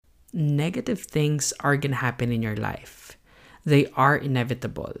Negative things are going to happen in your life. They are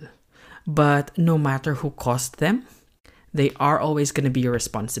inevitable. But no matter who caused them, they are always going to be your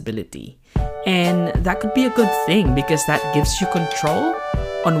responsibility. And that could be a good thing because that gives you control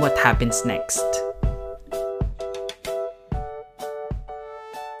on what happens next.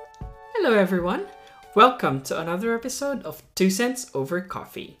 Hello, everyone. Welcome to another episode of 2 Cents Over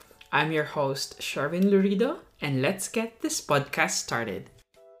Coffee. I'm your host, Sharvin Lurido, and let's get this podcast started.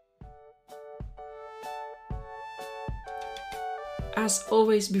 As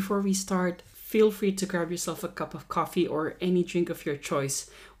always, before we start, feel free to grab yourself a cup of coffee or any drink of your choice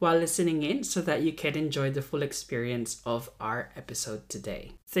while listening in so that you can enjoy the full experience of our episode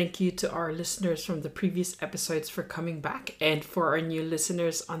today. Thank you to our listeners from the previous episodes for coming back, and for our new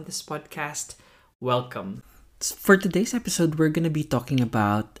listeners on this podcast, welcome. For today's episode, we're going to be talking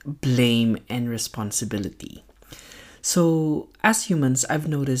about blame and responsibility. So, as humans, I've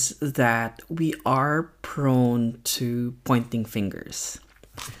noticed that we are prone to pointing fingers.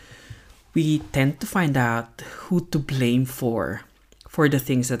 We tend to find out who to blame for the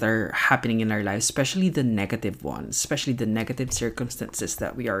things that are happening in our lives, especially the negative ones, especially the negative circumstances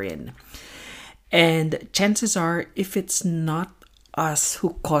that we are in. And chances are, if it's not us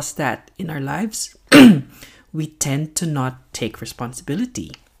who caused that in our lives, we tend to not take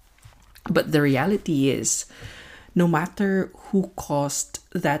responsibility. But the reality is, no matter who caused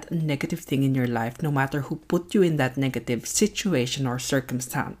that negative thing in your life, no matter who put you in that negative situation or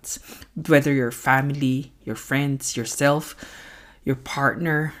circumstance, whether your family, your friends, yourself, your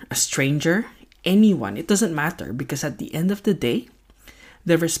partner, a stranger, anyone, it doesn't matter, because at the end of the day,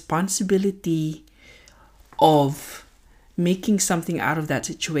 the responsibility of making something out of that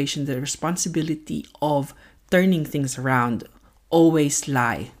situation, the responsibility of turning things around always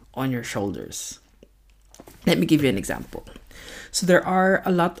lie on your shoulders. Let me give you an example. So there are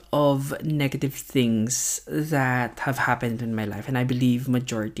a lot of negative things that have happened in my life, and I believe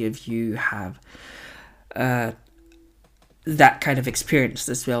majority of you have that kind of experience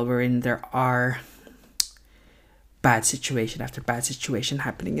as well, wherein there are bad situation after bad situation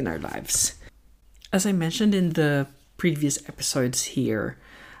happening in our lives. As I mentioned in the previous episodes here,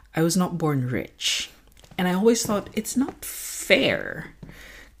 I was not born rich, and I always thought it's not fair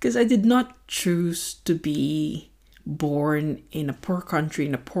because I did not choose to be born in a poor country,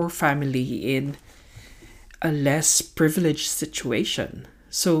 in a poor family, in a less privileged situation.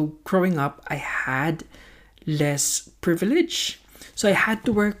 So growing up, I had less privilege. So I had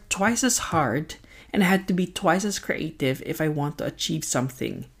to work twice as hard, and I had to be twice as creative if I want to achieve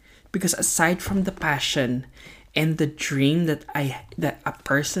something. Because aside from the passion and the dream that a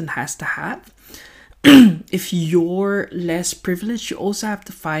person has to have, if you're less privileged, you also have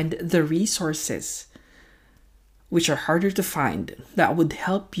to find the resources, which are harder to find, that would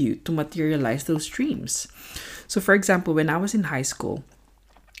help you to materialize those dreams. So, for example, when I was in high school,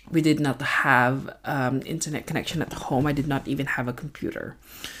 we did not have internet connection at home. I did not even have a computer.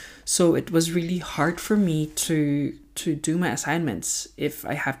 So it was really hard for me to do my assignments if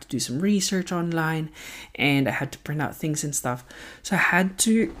I have to do some research online, and I had to print out things and stuff. So I had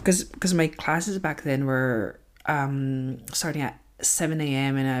to, because my classes back then were starting at 7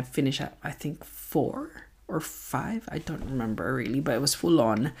 a.m. and I finished at, I think, 4 or 5. I don't remember really, but it was full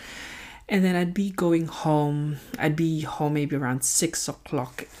on. And then I'd be going home. I'd be home maybe around 6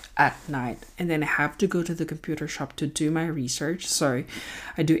 o'clock at night. And then I have to go to the computer shop to do my research. So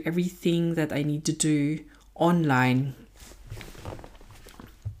I do everything that I need to do online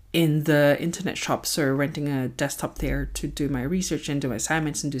in the internet shop. So renting a desktop there to do my research and do my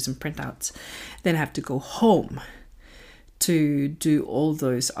assignments and do some printouts. Then I have to go home to do all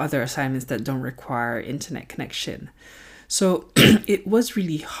those other assignments that don't require internet connection. So it was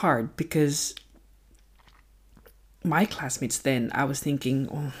really hard because my classmates then, I was thinking,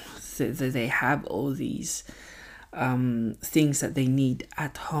 oh, they have all these things that they need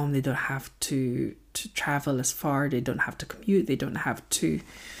at home. They don't have to travel as far. They don't have to commute. They don't have to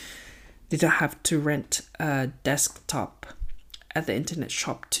rent a desktop at the internet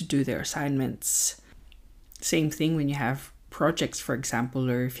shop to do their assignments. Same thing when you have projects, for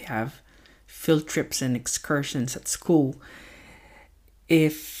example, or if you have field trips and excursions at school.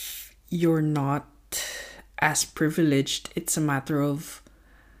 If you're not as privileged, it's a matter of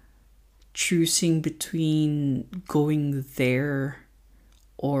choosing between going there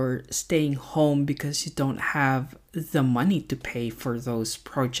or staying home because you don't have the money to pay for those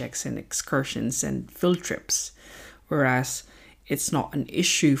projects and excursions and field trips. Whereas it's not an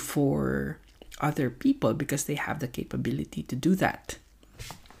issue for other people because they have the capability to do that.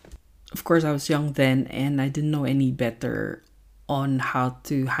 Of course, I was young then and I didn't know any better on how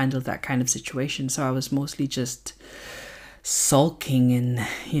to handle that kind of situation. So I was mostly just sulking and,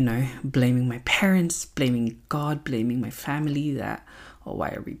 blaming my parents, blaming God, blaming my family that, oh, why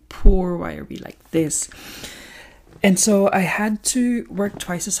are we poor? Why are we like this? And so I had to work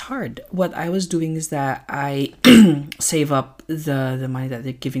twice as hard. What I was doing is that I save up the money that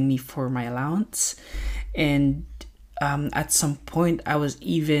they're giving me for my allowance. And at some point I was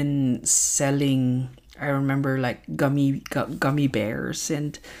even selling, I remember, like gummy bears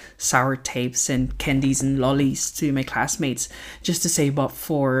and sour tapes and candies and lollies to my classmates just to save up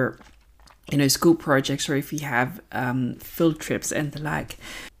for, school projects, or if you have field trips and the like.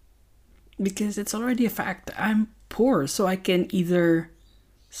 Because it's already a fact, I'm poor, so I can either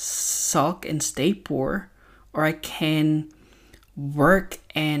sulk and stay poor, or I can work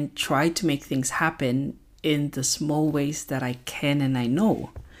and try to make things happen in the small ways that I can and I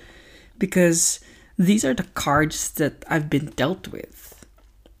know. Because these are the cards that I've been dealt with.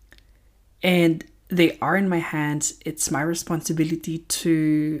 And they are in my hands. It's my responsibility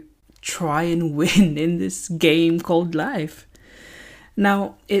to try and win in this game called life.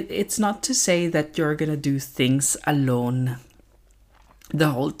 Now, it's not to say that you're going to do things alone the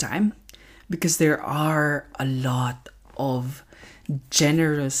whole time, because there are a lot of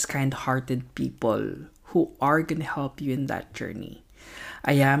generous, kind-hearted people who are going to help you in that journey.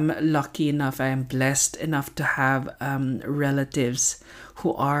 I am lucky enough, I am blessed enough to have relatives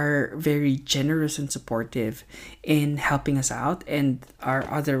who are very generous and supportive in helping us out, and our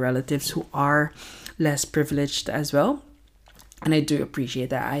other relatives who are less privileged as well. And I do appreciate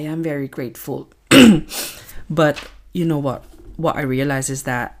that. I am very grateful. But you know what? What I realize is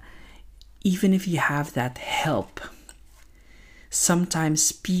that even if you have that help,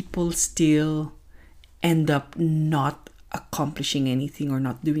 sometimes people still end up not accomplishing anything or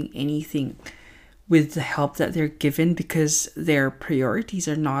not doing anything with the help that they're given because their priorities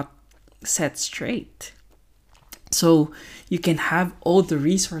are not set straight. So you can have all the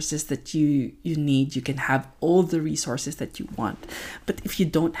resources that you need. You can have all the resources that you want. But if you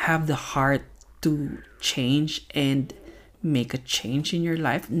don't have the heart to change and make a change in your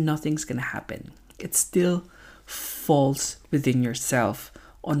life, nothing's going to happen. It still falls within yourself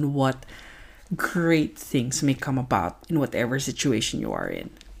on what great things may come about in whatever situation you are in.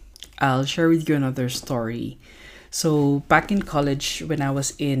 I'll share with you another story. So back in college, when I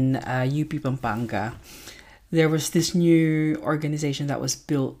was in UP Pampanga, there was this new organization that was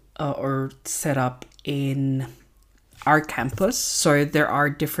built or set up in our campus. So there are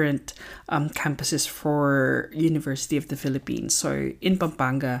different campuses for University of the Philippines. So in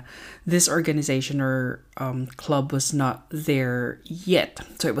Pampanga, this organization or club was not there yet.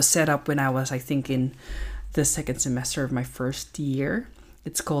 So it was set up when I was, I think, in the second semester of my first year.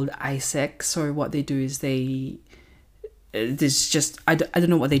 It's called ISEC. So what they do is this just I don't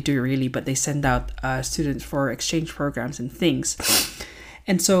know what they do really, but they send out students for exchange programs and things.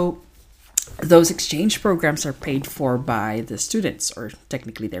 And so those exchange programs are paid for by the students, or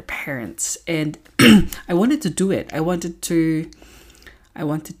technically their parents. And I wanted to do it. I wanted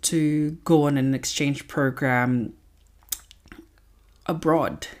to go on an exchange program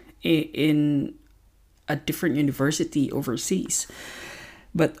abroad in a different university overseas.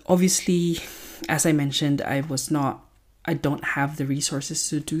 But obviously, as I mentioned, I don't have the resources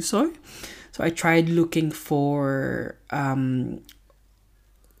to do so. So I tried looking for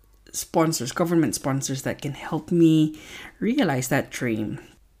government sponsors that can help me realize that dream.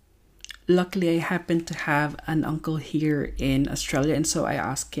 Luckily, I happen to have an uncle here in Australia, and so I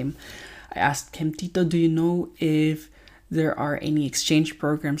asked him, Tito, do you know if there are any exchange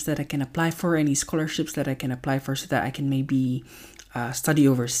programs that I can apply for, any scholarships that I can apply for, so that I can maybe study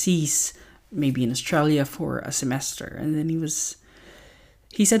overseas, maybe in Australia for a semester? And then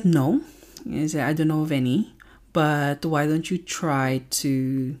he said no. He said, I don't know of any, but why don't you try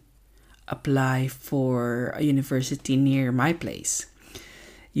to apply for a university near my place?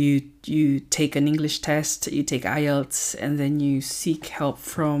 You take an English test, you take IELTS, and then you seek help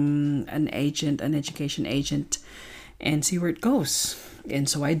from an education agent, and see where it goes. And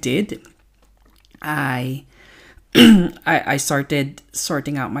so I did. I started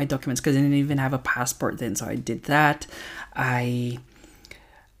sorting out my documents because I didn't even have a passport then. So I did that. I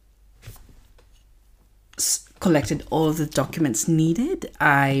collected all the documents needed.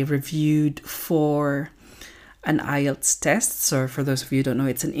 I reviewed for an IELTS test. So for those of you who don't know,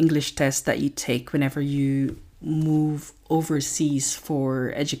 it's an English test that you take whenever you move overseas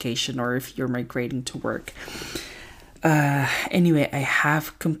for education or if you're migrating to work. Anyway, I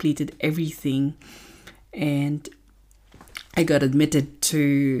have completed everything, and I got admitted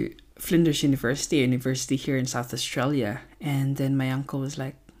to Flinders University, a university here in South Australia. And then my uncle was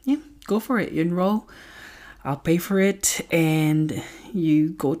like, yeah, go for it. You enroll, I'll pay for it, and you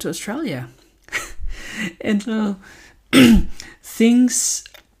go to Australia. And so things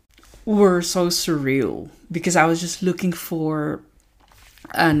were so surreal because I was just looking for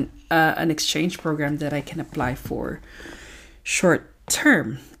an exchange program that I can apply for short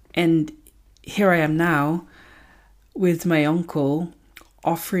term. And here I am now with my uncle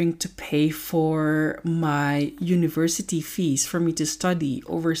offering to pay for my university fees for me to study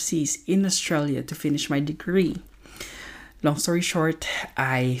overseas in Australia to finish my degree. Long story short,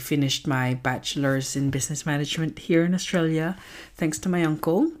 I finished my bachelor's in business management here in Australia, thanks to my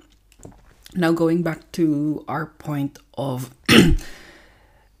uncle. Now going back to our point of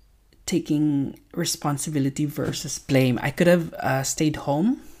taking responsibility versus blame, I could have stayed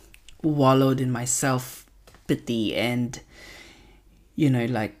home, wallowed in my self-pity, and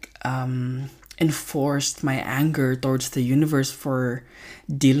enforced my anger towards the universe for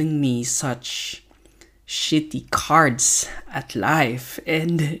dealing me such shitty cards at life,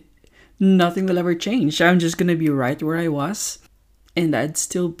 and nothing will ever change. I'm just gonna be right where I was, and I'd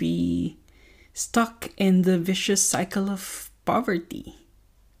still be stuck in the vicious cycle of poverty.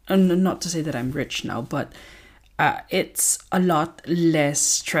 And not to say that I'm rich now, but it's a lot less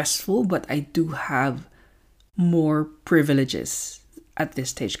stressful, but I do have more privileges at this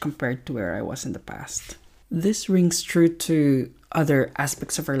stage compared to where I was in the past. This rings true to other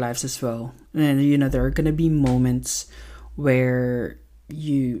aspects of our lives as well. And there are gonna be moments where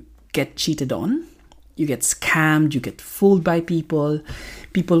you get cheated on, you get scammed, you get fooled by people.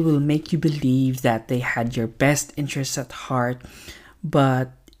 People will make you believe that they had your best interests at heart,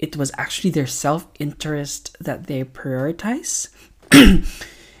 but it was actually their self-interest that they prioritize.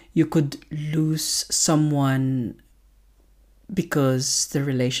 You could lose someone because the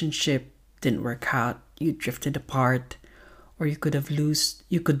relationship didn't work out, you drifted apart, or you could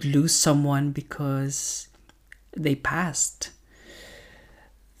lose someone because they passed.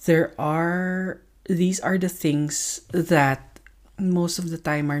 These are the things that most of the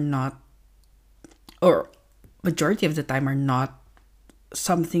time are not, or majority of the time are not,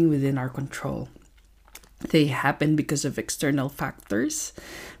 something within our control. They happen because of external factors,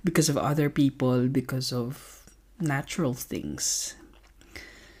 because of other people, because of natural things.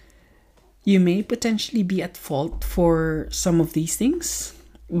 You may potentially be at fault for some of these things,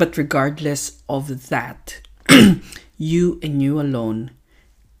 but regardless of that, you and you alone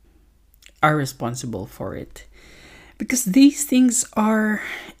are responsible for it. Because these things are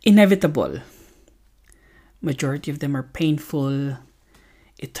inevitable. Majority of them are painful.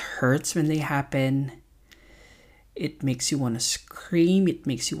 It hurts when they happen. It makes you want to scream. It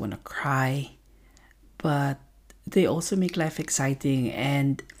makes you want to cry. But they also make life exciting,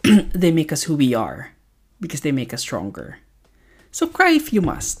 and they make us who we are because they make us stronger. So cry if you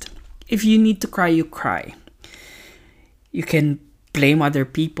must. If you need to cry, you cry. You can blame other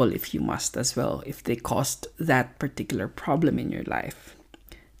people if you must as well, if they caused that particular problem in your life.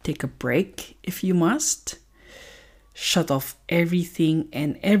 Take a break if you must. Shut off everything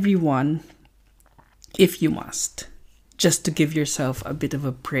and everyone if you must, just to give yourself a bit of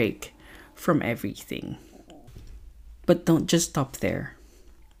a break from everything. But don't just stop there.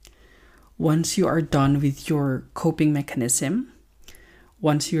 Once you are done with your coping mechanism,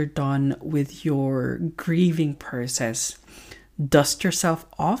 once you're done with your grieving process, dust yourself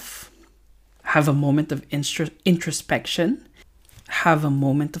off, have a moment of introspection, have a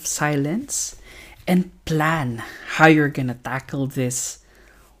moment of silence, and plan how you're gonna tackle this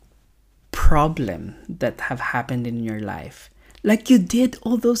problem that have happened in your life, like you did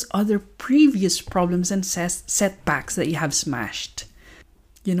all those other previous problems and setbacks that you have smashed.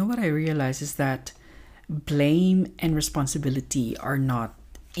 You know what I realize is that blame and responsibility are not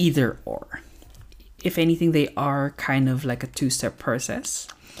either or. If anything, they are kind of like a two-step process.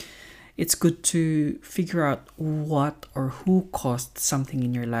 It's good to figure out what or who caused something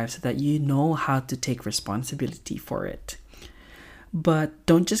in your life so that you know how to take responsibility for it. But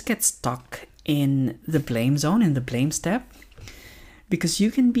don't just get stuck in the blame zone, in the blame step, because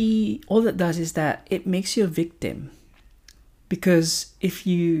all that does is that it makes you a victim. Because if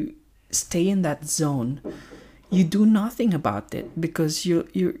you stay in that zone, you do nothing about it, because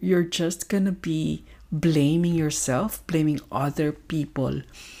you're just gonna be blaming yourself, blaming other people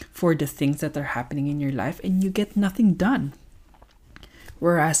for the things that are happening in your life, and you get nothing done.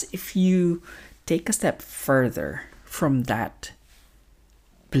 Whereas if you take a step further from that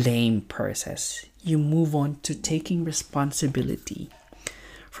blame process, you move on to taking responsibility.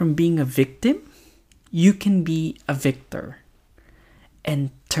 From being a victim, you can be a victor.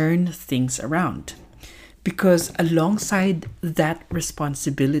 and turn things around. Because alongside that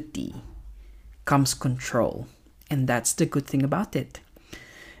responsibility comes control. And that's the good thing about it.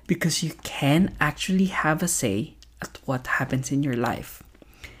 Because you can actually have a say at what happens in your life.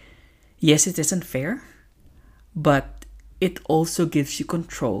 Yes, it isn't fair, but it also gives you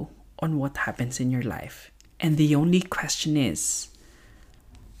control on what happens in your life. And the only question is,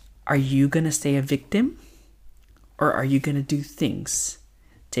 are you going to stay a victim? Or are you going to do things,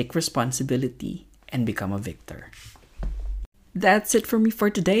 take responsibility, and become a victor? That's it for me for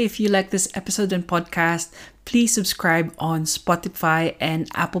today. If you like this episode and podcast, please subscribe on Spotify and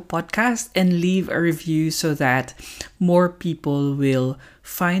Apple Podcast and leave a review so that more people will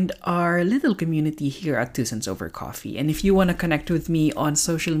find our little community here at 2 Cents Over Coffee. And if you want to connect with me on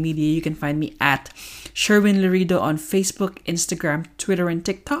social media, you can find me at Sherwin Laredo on Facebook, Instagram, Twitter, and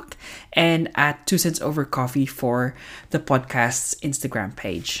TikTok, and at 2 Cents Over Coffee for the podcast's Instagram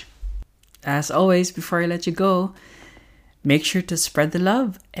page. As always, before I let you go, make sure to spread the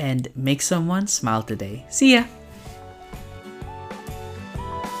love and make someone smile today. See ya!